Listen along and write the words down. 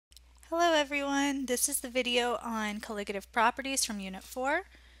Hello everyone, this is the video on colligative properties from Unit 4.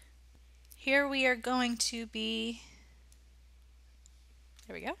 Here we are going to be,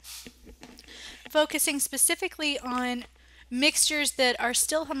 there we go, focusing specifically on mixtures that are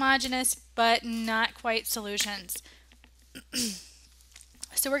still homogeneous but not quite solutions.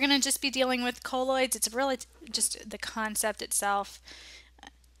 So we're going to just be dealing with colloids. It's really just the concept itself.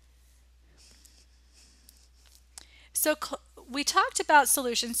 So we talked about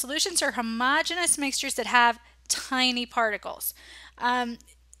solutions. Solutions are homogeneous mixtures that have tiny particles.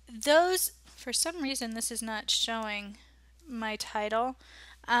 Those, for some reason, this is not showing my title.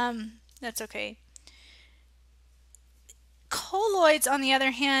 That's okay. Colloids, on the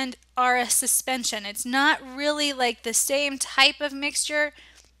other hand, are a suspension. It's not really like the same type of mixture.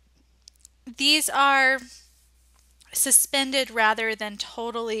 These are suspended rather than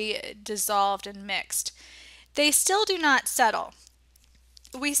totally dissolved and mixed. They still do not settle.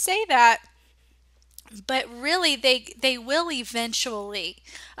 We say that, but really they will eventually.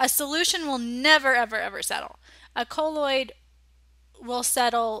 A solution will never ever settle. A colloid will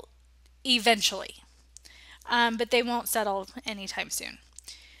settle eventually, but they won't settle anytime soon.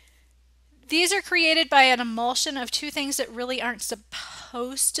 These are created by an emulsion of two things that really aren't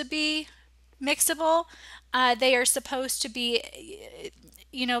supposed to be mixable. They are supposed to be,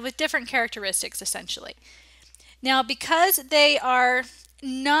 with different characteristics essentially. Now, because they are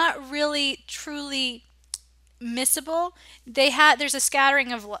not really truly miscible, there's a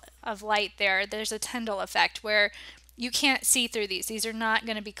scattering of light there. There's a Tyndall effect where you can't see through these. These are not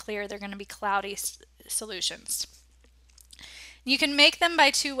going to be clear. They're going to be cloudy solutions. You can make them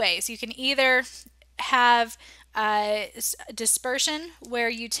by two ways. You can either have dispersion, where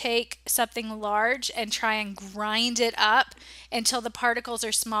you take something large and try and grind it up until the particles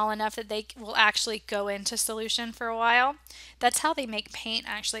are small enough that they will actually go into solution for a while. That's how they make paint,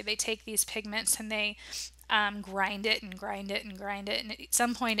 actually. They take these pigments and they grind it and grind it and grind it, and at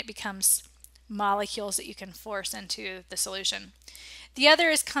some point it becomes molecules that you can force into the solution. The other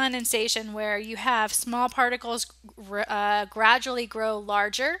is condensation, where you have small particles gradually grow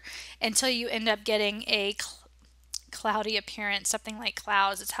larger until you end up getting a cloudy appearance, something like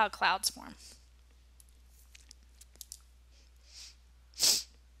clouds. It's how clouds form.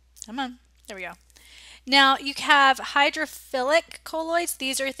 Come on, there we go. Now you have hydrophilic colloids.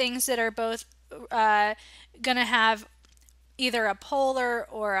 These are things that are both going to have either a polar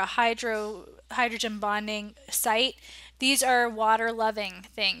or a hydrogen bonding site. These are water loving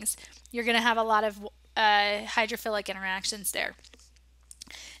things. You're going to have a lot of hydrophilic interactions there.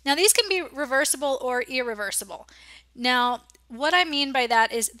 Now these can be reversible or irreversible. Now what I mean by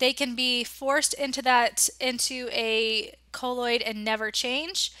that is they can be forced into a colloid and never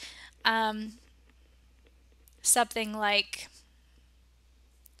change. Something like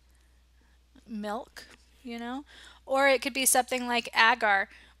milk, or it could be something like agar,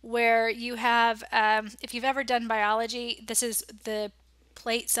 where you have, if you've ever done biology, this is the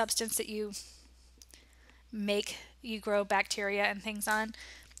plate substance that you grow bacteria and things on.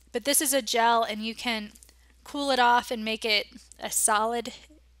 But this is a gel, and you can cool it off and make it a solid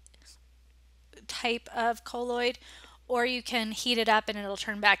type of colloid, or you can heat it up and it'll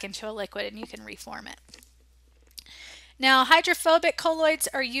turn back into a liquid and you can reform it. Now, hydrophobic colloids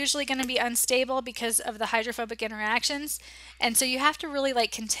are usually going to be unstable because of the hydrophobic interactions, and so you have to really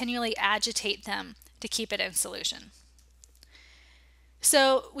continually agitate them to keep it in solution.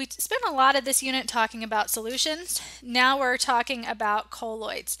 So we spent a lot of this unit talking about solutions. Now we're talking about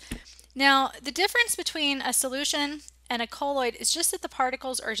colloids. Now, the difference between a solution and a colloid is just that the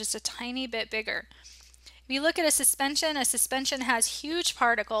particles are just a tiny bit bigger. If you look at a suspension has huge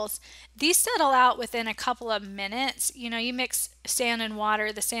particles. These settle out within a couple of minutes. You mix sand and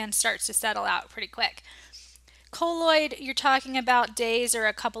water, the sand starts to settle out pretty quick. Colloid, you're talking about days or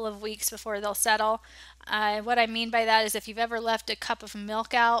a couple of weeks before they'll settle. What I mean by that is if you've ever left a cup of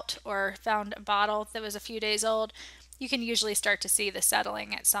milk out or found a bottle that was a few days old, you can usually start to see the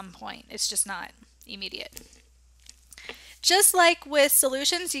settling at some point. It's just not immediate. Just like with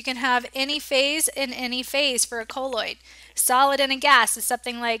solutions, you can have any phase in any phase for a colloid. Solid in a gas is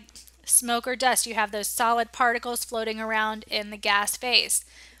something like smoke or dust. You have those solid particles floating around in the gas phase.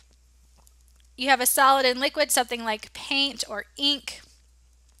 You have a solid in liquid, something like paint or ink.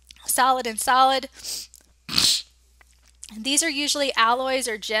 Solid in solid. These are usually alloys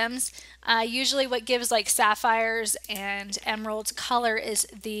or gems. Usually what gives sapphires and emeralds color is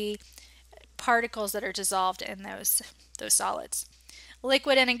the particles that are dissolved in those solids.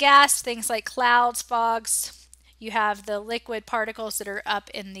 Liquid in a gas, things like clouds, fogs. You have the liquid particles that are up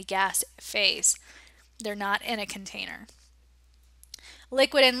in the gas phase. They're not in a container.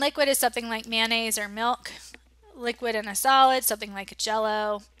 Liquid and liquid is something like mayonnaise or milk. Liquid in a solid, something like a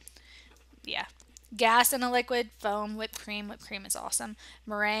Jello. Yeah. Gas in a liquid, foam, whipped cream. Whipped cream is awesome.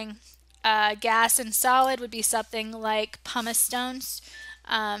 Meringue. Gas and solid would be something like pumice stones.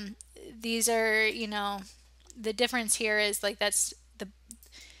 These are, the difference here is like that's the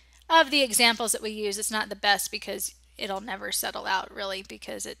of the examples that we use, it's not the best because it'll never settle out really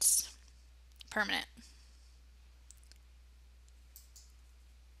because it's permanent.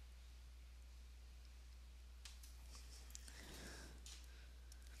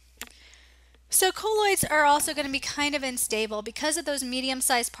 So colloids are also going to be kind of unstable because of those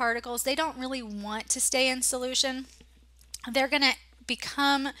medium-sized particles. They don't really want to stay in solution. They're going to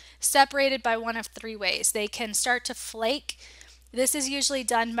become separated by one of three ways. They can start to flake. This is usually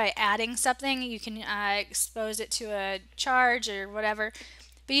done by adding something. You can expose it to a charge or whatever,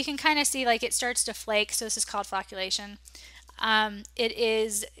 but you can kind of see like it starts to flake, so this is called flocculation. It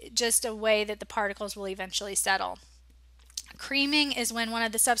is just a way that the particles will eventually settle. Creaming is when one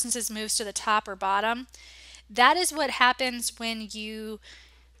of the substances moves to the top or bottom. That is what happens when you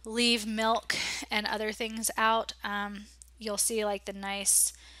leave milk and other things out. You'll see like the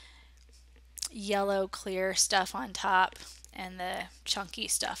nice yellow clear stuff on top and the chunky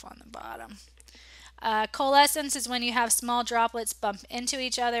stuff on the bottom. Coalescence is when you have small droplets bump into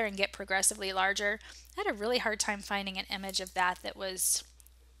each other and get progressively larger. I had a really hard time finding an image of that was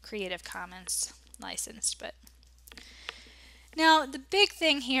Creative Commons licensed, but now the big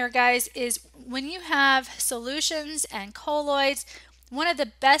thing here, guys, is when you have solutions and colloids, one of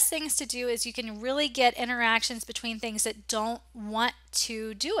the best things to do is you can really get interactions between things that don't want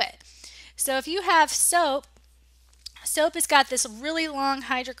to do it. So if you have soap has got this really long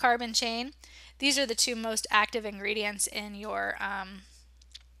hydrocarbon chain. These are the two most active ingredients in your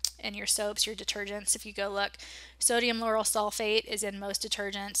soaps, your detergents. If you go look, sodium lauryl sulfate is in most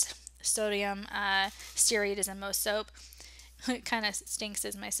detergents. Sodium stearate is in most soap. It kind of stinks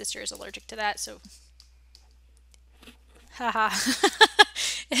as my sister is allergic to that, so haha.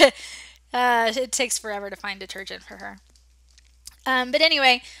 It takes forever to find detergent for her. But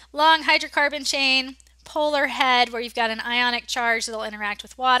anyway, long hydrocarbon chain, polar head where you've got an ionic charge that'll interact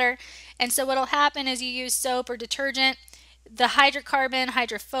with water. And so what'll happen is you use soap or detergent, the hydrocarbon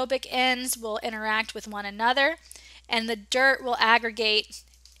hydrophobic ends will interact with one another and the dirt will aggregate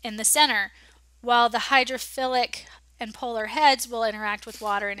in the center while the hydrophilic and polar heads will interact with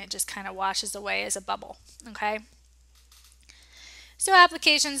water and it just kind of washes away as a bubble. Okay. So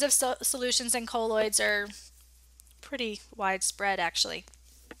applications of solutions and colloids are pretty widespread actually.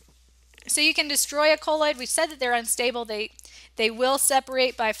 So you can destroy a colloid. We've said that they're unstable. They will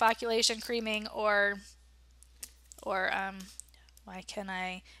separate by flocculation, creaming, or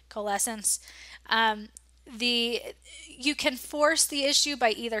coalescence. You can force the issue by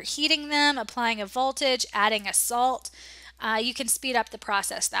either heating them, applying a voltage, adding a salt. You can speed up the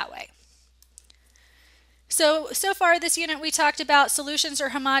process that way. So far this unit we talked about solutions or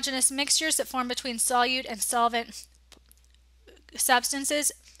homogeneous mixtures that form between solute and solvent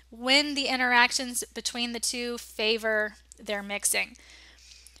substances when the interactions between the two favor their mixing.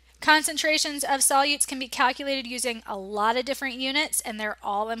 Concentrations of solutes can be calculated using a lot of different units and they're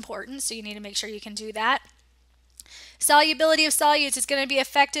all important, so you need to make sure you can do that. Solubility of solutes is going to be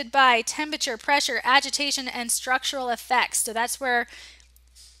affected by temperature, pressure, agitation, and structural effects. So that's where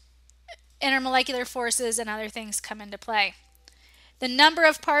intermolecular forces and other things come into play. The number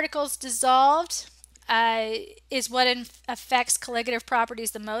of particles dissolved is what affects colligative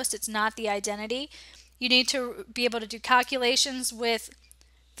properties the most. It's not the identity. You need to be able to do calculations with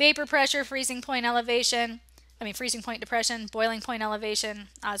vapor pressure, freezing point depression, boiling point elevation,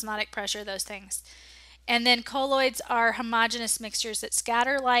 osmotic pressure, those things. And then colloids are homogeneous mixtures that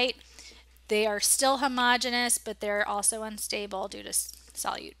scatter light. They are still homogeneous, but they're also unstable due to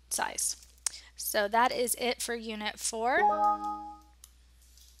solute size. So that is it for Unit 4.